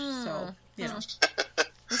exchange. So,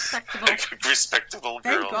 respectable. Respectable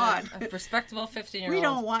girl. Thank God. A respectable 15-year-old. We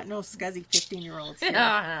don't want no scuzzy 15-year-olds here.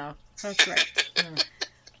 No. That's right.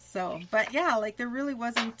 So, but yeah, like there really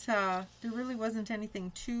wasn't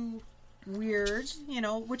anything too weird,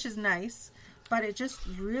 which is nice. But it just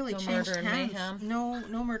really changed murder and hands. mayhem.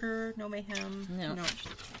 No murder, no mayhem. No.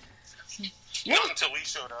 Not until we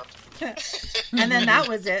showed up. And then that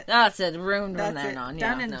was it. That's it. Ruined from That's then it. on.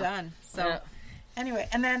 Done. So anyway,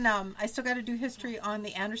 and then I still got to do history on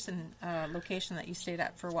the Anderson location that you stayed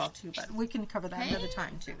at for a while too. But we can cover that another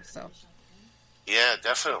time too. So Yeah,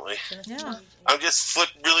 definitely. yeah. I'm just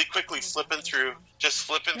flipping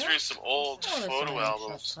through some old photo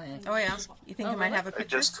albums. Oh yeah. You think you might have a I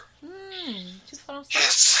picture? just Two photos.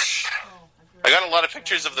 yes. I got a lot of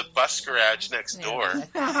pictures of the bus garage next door.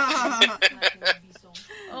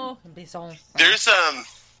 Oh, bison. There's I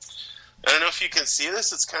don't know if you can see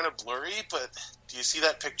this. It's kind of blurry, but do you see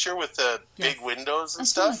that picture with the big windows and I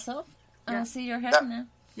see stuff? myself. I Yeah. see your head That- now.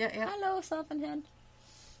 Yeah. Hello, self and head.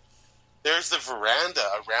 There's the veranda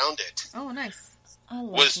around it. Oh, nice. I love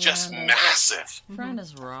Was just verandas. massive.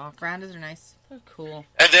 Verandas rock. Verandas are nice. They're cool.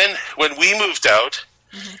 And then when we moved out,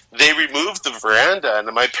 they removed the veranda, and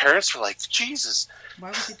my parents were like, "Jesus, Why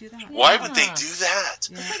would they do that? why would they do that?"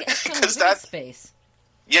 Yeah. It's like extra Because living that, space.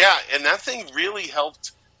 yeah, and that thing really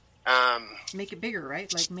helped. Make it bigger,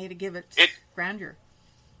 right? Like made it give it, It- grandeur.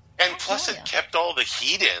 And plus, yeah. it kept all the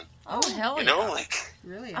heat in. Oh, hell You yeah. know, like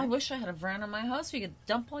Really? I wish I had a veranda in my house where you could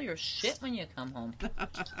dump all your shit when you come home.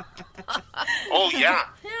 oh yeah,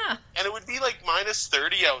 Yeah. and it would be like minus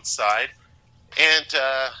 30 outside, and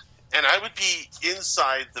I would be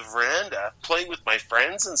inside the veranda playing with my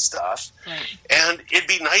friends and stuff, Right. and it'd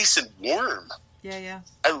be nice and warm. Yeah.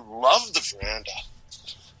 I love the veranda.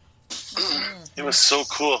 It was so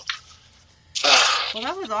cool. Well,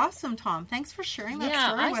 that was awesome, Tom. Thanks for sharing that Yeah,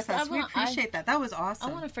 story with us. We I appreciate that. That was I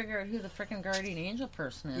awesome. want to figure out who the freaking guardian angel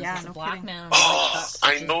person is. Yeah, It's a no black kidding. man. in Oh, white tux, I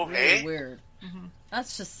which is know, really hey? weird.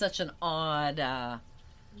 That's just such an odd, Very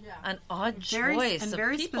choice and of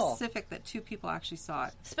very people, specific that two people actually saw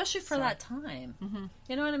it. especially for that time. Mhm.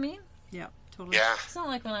 You know what I mean? Yeah, totally. Yeah. It's not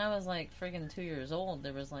like when I was like friggin' 2 years old.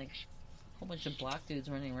 There was like a whole bunch of black dudes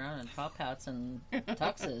running around in top hats and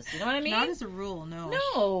tuxes. You know what I mean? Not as a rule, no.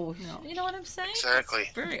 No. No. You know what I'm saying? Exactly.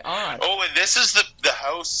 It's very odd. Oh, and this is the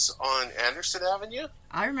house on Anderson Avenue?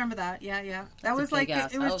 I remember that. Yeah. That That's was a like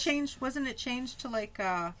big-ass it was house. changed. Wasn't it changed to like?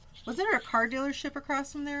 Was there a car dealership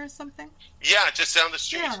across from there or something? Yeah, just down the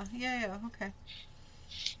street. Yeah. Okay.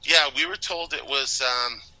 Yeah, we were told it was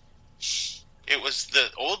the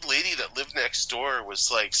old lady that lived next door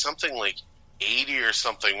was like something like 80 or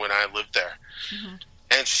something when I lived there. Mhm.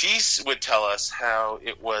 And she would tell us how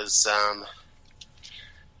it was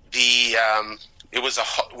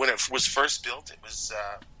when it was first built, it was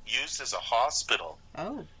used as a hospital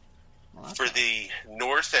Oh. Well, that's for the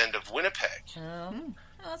north end of Winnipeg. Oh,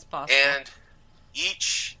 that's possible. And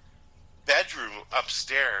each bedroom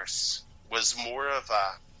upstairs was more of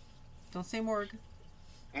a Don't say morgue.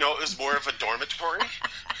 no, it was more of a dormitory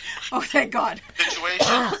Oh, thank God.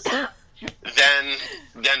 situation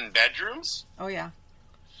than bedrooms. Oh yeah.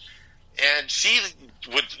 And she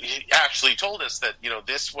actually told us that,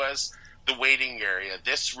 this was the waiting area.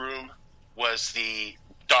 This room was the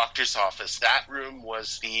doctor's office. That room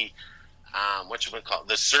was the,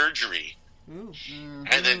 the surgery. Ooh.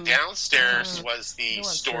 And then downstairs was the You want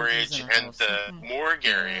storage surgeries in a and house. the morgue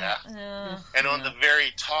area. And on the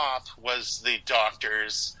very top was the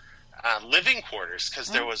doctor's living quarters, because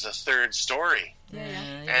there was a third story.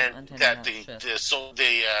 And that the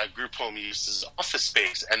group home used as office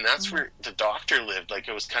space, and that's where the doctor lived. Like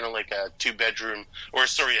it was kind of like a 2-room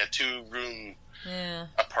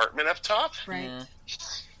apartment up top. Right. Yeah.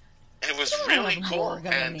 And it was really cool. And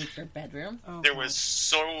underneath your bedroom. Oh, there God. was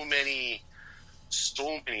so many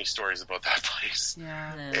stories about that place.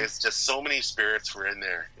 Yeah. It's just so many spirits were in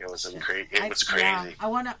there. It was crazy. It was crazy. Yeah, I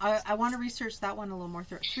want to research that one a little more.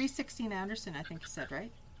 316 Anderson, I think you said, right?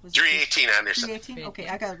 Was it 318 Anderson. 318? Okay,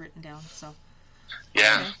 I got it written down. So.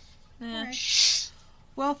 Yeah. Okay. Yeah. All right.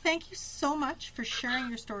 Well, thank you so much for sharing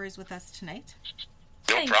your stories with us tonight.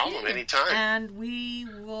 No Thank problem. you. Anytime. And we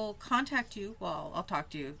will contact you. Well, I'll talk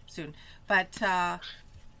to you soon. But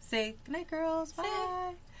say goodnight, girls.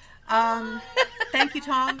 Bye. Thank you,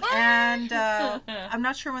 Tom. And I'm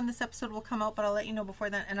not sure when this episode will come out, but I'll let you know before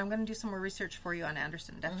then. And I'm going to do some more research for you on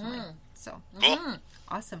Anderson, definitely. So Cool.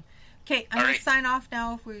 awesome. Okay, I'm All going right. to sign off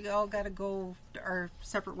now. If we all got to go our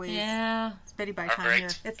separate ways. Yeah. It's Betty Bye All time right. here.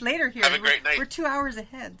 It's later here. Have a great night. We're 2 hours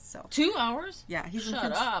ahead, so. 2 hours? Yeah, he's in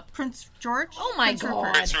Shut up. Prince George. Oh my Prince Rupert.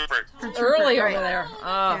 God. Prince Rupert. Prince Early Rupert, over right. there.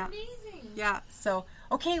 Yeah. Amazing. Yeah, so.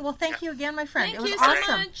 Okay, well, thank you again, my friend. Thank it was you so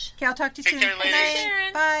awesome. much. Okay, I'll talk to you Take soon. care, Good ladies. night.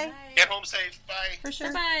 Sharon. Bye. Get home safe. Bye. For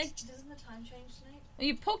sure. Bye-bye. Doesn't the time change tonight?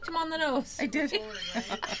 You poked him on the nose. I did. Forward, right?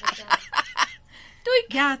 Like that.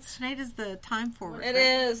 Yeah, tonight is the time forward. It right?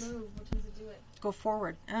 is. Move. What does it do it? Go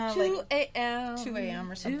forward. 2 Like a.m. 2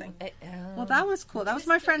 a.m. or something. 2 a.m. Well, that was cool. That was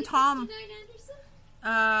my friend Tom. 369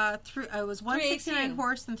 Anderson? It was 169 318.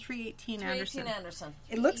 Horse and 318 Anderson. Anderson.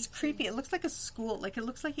 It looks creepy. It looks like a school. Like it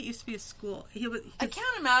looks like it used to be a school. I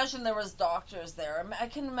can't imagine there was doctors there. I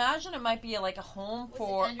can imagine it might be like a home Was it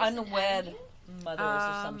for Anderson unwed Avenue? mothers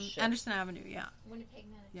or some shit. Anderson Avenue. Yeah, Winnipeg,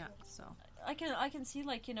 Manitoba. yeah. So I can see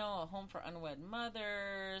like a home for unwed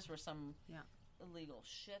mothers where some illegal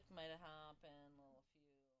shit might have happened.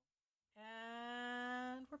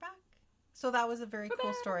 and we're back. So that was a very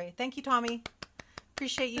cool story. Thank you, Tommy.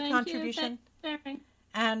 Appreciate your Thank contribution. You. Thanks.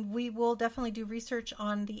 And we will definitely do research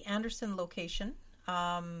on the Anderson location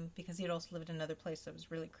because he'd also lived in another place that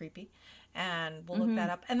was really creepy. And we'll look that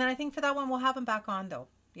up. And then I think for that one, we'll have him back on, though.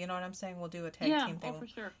 You know what I'm saying? We'll do a tag team thing. Oh, for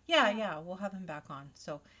sure. Yeah, we'll have him back on.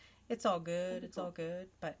 So it's all good. It's all good.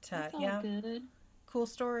 But It's all yeah, good. cool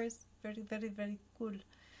stories. Very, very, very cool.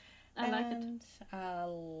 I like it. And I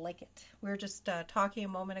like it. We were just talking a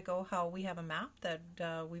moment ago how we have a map that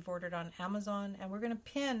we've ordered on Amazon, and we're going to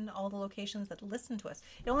pin all the locations that listen to us.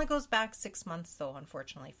 It only goes back 6 months, though,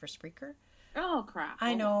 unfortunately, for Spreaker. Oh crap!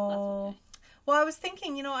 I Oh, know. that's okay. Well, I was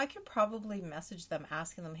thinking, I could probably message them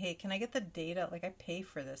asking them, hey, can I get the data? Like, I pay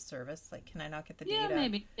for this service. Like, can I not get the Yeah, data?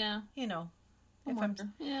 maybe. Yeah. I If wonder.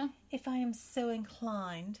 Yeah. if I am so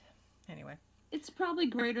inclined. Anyway. It's probably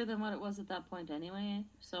greater than what it was at that point anyway.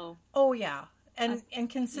 So Oh, yeah. And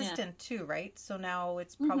consistent, too, right? So now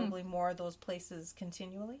it's Mm-hmm. probably more of those places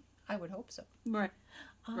continually. I would hope so. right.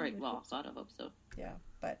 I Right. would Well, hope so. God, I hope so. Yeah,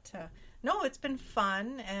 but no, it's been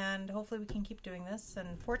fun, and hopefully we can keep doing this.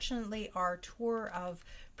 And fortunately, our tour of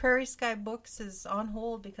Prairie Sky Books is on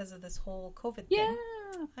hold because of this whole COVID Yeah.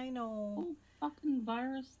 thing. I know. Oh, fucking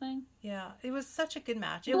virus thing. Yeah, it was such a good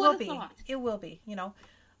match. Who It will would've be. thought? It will be.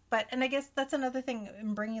 But and I guess that's another thing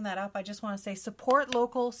in bringing that up. I just want to say support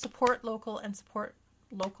local, and support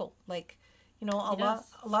local. Like, a lot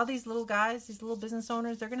Yes. of these little guys, these little business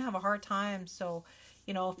owners, they're gonna have a hard time. So,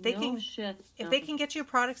 if they No can shit. if No. they can get you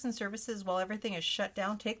products and services while everything is shut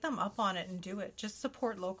down, take them up on it and do it. Just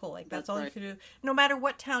support local. Like that's That's all right. you can do, no matter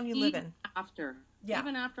what town you live Even in. after. Yeah.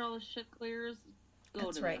 Even after all the shit clears, go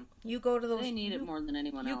That's to right. them. You go to those. They need it more than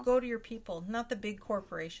anyone You else. go to your people, not the big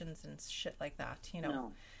corporations and shit like that.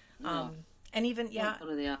 No. And even Don't go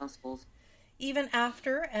to the assholes. even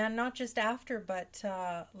after, and not just after, but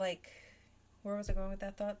where was I going with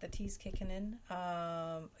that thought? The tea's kicking in.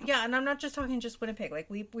 And I'm not just talking just Winnipeg. Like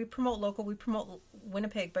we promote local, we promote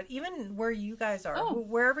Winnipeg, but even where you guys are, Oh.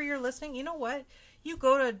 wherever you're listening, you know what? You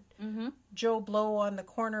go to Mm-hmm. Joe Blow on the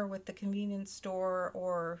corner with the convenience store,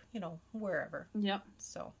 or wherever. Yep.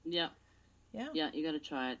 So Yep. yeah, Yeah, you got to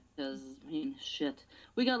try it because shit.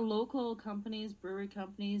 We got local companies, brewery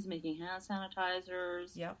companies making hand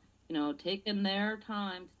sanitizers. Yep. Taking their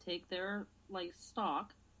time to take their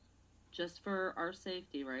stock, just for our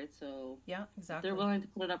safety, right? So yeah, if exactly. they're willing to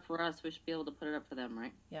put it up for us, we should be able to put it up for them,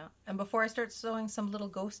 right? Yeah, and before I start sewing some little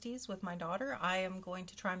ghosties with my daughter, I am going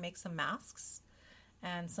to try and make some masks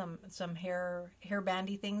and some hair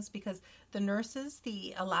bandy things, because the nurses,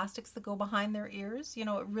 the elastics that go behind their ears, it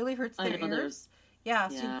really hurts I their know, ears. there's- Yeah,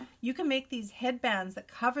 so Yeah. you can make these headbands that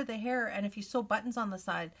cover the hair, and if you sew buttons on the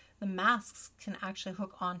side, the masks can actually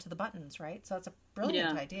hook onto the buttons, right? So that's a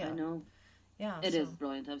brilliant idea. I know. Yeah, It so is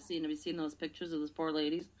brilliant. Have you seen those pictures of those poor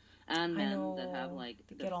ladies and I men know that have they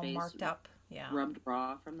their get all face marked up. Yeah, rubbed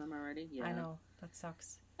raw from them already? Yeah. I know that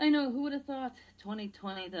sucks. I know. Who would have thought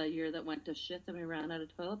 2020, the year that went to shit, and we ran out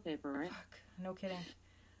of toilet paper, right? Fuck, no kidding.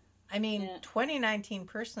 I mean, Yeah. 2019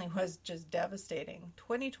 personally was just devastating.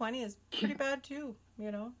 2020 is pretty bad too.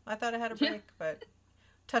 I thought I had a Yeah. break, but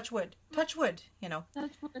touch wood. Touch wood. I Touch have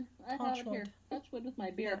it here. wood. Touch wood with my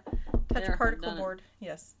beer. Touch There, a particle done it. board.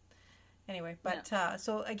 Yes. Anyway, but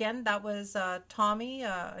so again, that was Tommy.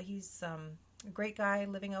 He's a great guy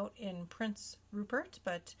living out in Prince Rupert,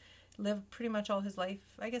 but lived pretty much all his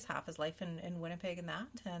life, I guess half his life in Winnipeg and that.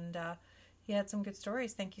 And he had some good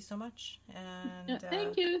stories. Thank you so much. And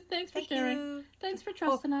Thank you. Thanks for Thank sharing. you. Thanks for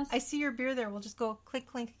trusting us. I see your beer there. We'll just go clink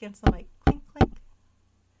clink against the mic. Clink clink.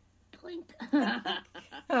 Clink.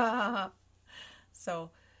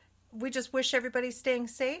 So we just wish everybody staying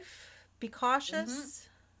safe. Be cautious.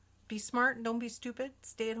 be smart and don't be stupid.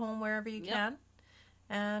 Stay at home wherever you Yep. can.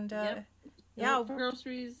 And Yep. yeah, For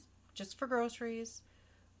groceries. just for groceries.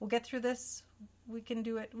 We'll get through this. We can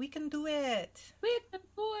do it. We can do it. We can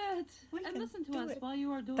do it. We And can listen to do us it. while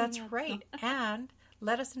you are doing That's it. right. And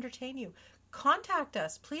let us entertain you. Contact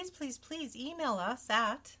us. Please, please, please email us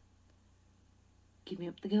at Give me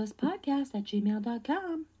up the ghost podcast at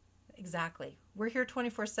gmail.com. exactly. We're here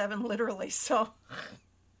 24/7 literally. So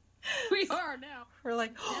We are now. we're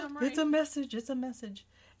like, Damn it's a right. message. It's a message.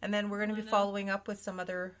 And then we're going to be I know. following up with some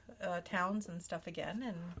other towns and stuff again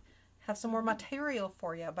and have some more material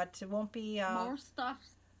for you. But it won't be... More stuff.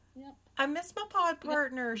 Yep. I miss my pod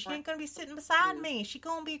partner. She ain't going to be sitting beside me. She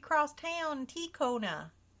going to be across town in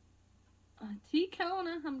T-Kona.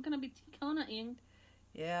 T-Kona. I'm going to be T-Kona-ing.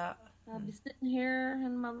 Yeah, I'll be sitting here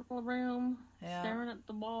in my little room, Yeah. staring at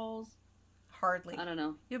the walls. hardly. I don't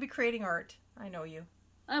know. You'll be creating art. I know you.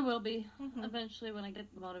 I will be Mhm. eventually when I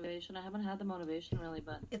get the motivation. I haven't had the motivation really,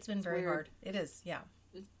 but It's been very weird. hard. It is, yeah.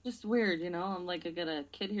 it's just weird, you know. I'm like, I got a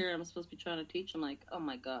kid here. I'm supposed to be trying to teach. I'm like, oh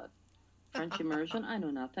my god, French immersion. I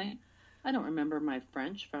know nothing. I don't remember my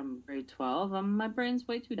French from grade 12. My brain's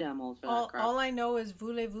way too damn old for that crap. All I know is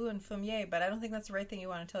voulez-vous and fumier, but I don't think that's the right thing you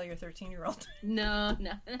want to tell your 13-year-old. No,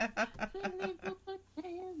 no.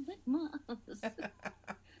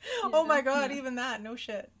 Oh my god, even that. No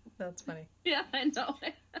shit. That's funny. Yeah, I know.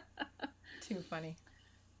 Too funny.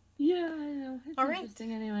 Yeah, I know. It's All right.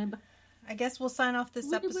 interesting anyway. But I guess we'll sign off this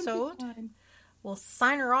we will be episode. fine. We'll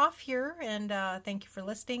sign her off here, and thank you for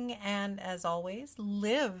listening. And as always,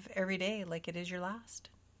 live every day like it is your last.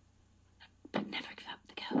 But never give up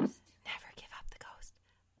the ghost. Never give up the ghost.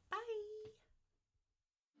 Bye.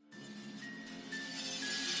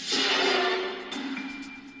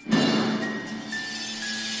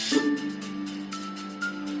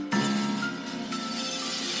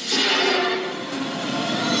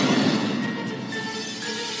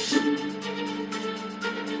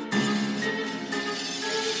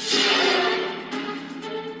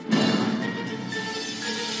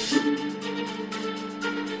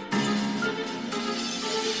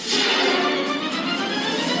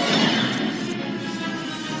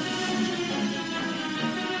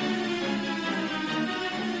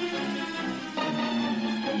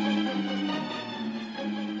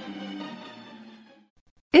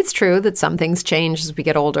 It's true that some things change as we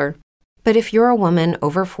get older. But if you're a woman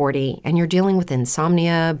over 40 and you're dealing with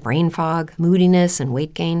insomnia, brain fog, moodiness, and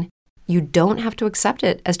weight gain, you don't have to accept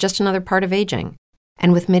it as just another part of aging.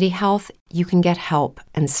 And with MIDI Health, you can get help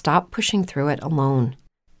and stop pushing through it alone.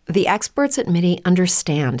 The experts at MIDI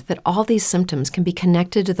understand that all these symptoms can be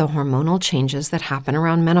connected to the hormonal changes that happen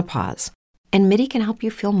around menopause, and MIDI can help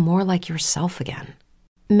you feel more like yourself again.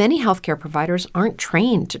 Many healthcare providers aren't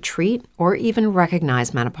trained to treat or even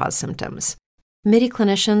recognize menopause symptoms. MIDI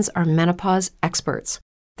clinicians are menopause experts.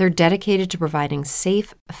 They're dedicated to providing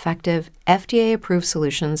safe, effective, FDA-approved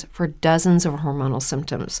solutions for dozens of hormonal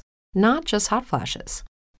symptoms, not just hot flashes.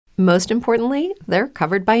 Most importantly, they're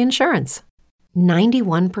covered by insurance.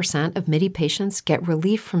 91% of MIDI patients get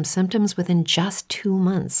relief from symptoms within just 2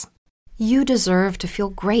 months. You deserve to feel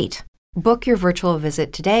great. Book your virtual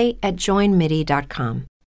visit today at joinmidi.com.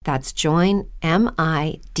 That's joinmidi.com.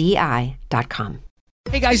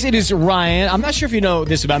 Hey guys, it is Ryan. I'm not sure if you know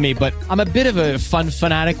this about me, but I'm a bit of a fun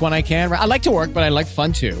fanatic when I can. I like to work, but I like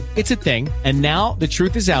fun too. It's a thing. And now the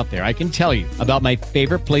truth is out there. I can tell you about my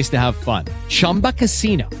favorite place to have fun. Chumba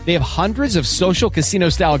Casino. They have hundreds of social casino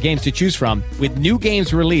style games to choose from with new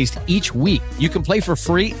games released each week. You can play for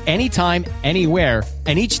free anytime, anywhere.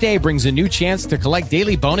 And each day brings a new chance to collect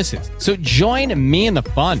daily bonuses. So join me in the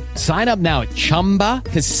fun. Sign up now at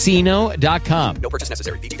ChumbaCasino.com. No purchase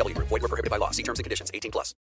necessary. VGW Group. Void where prohibited by law. See terms and conditions. 18+.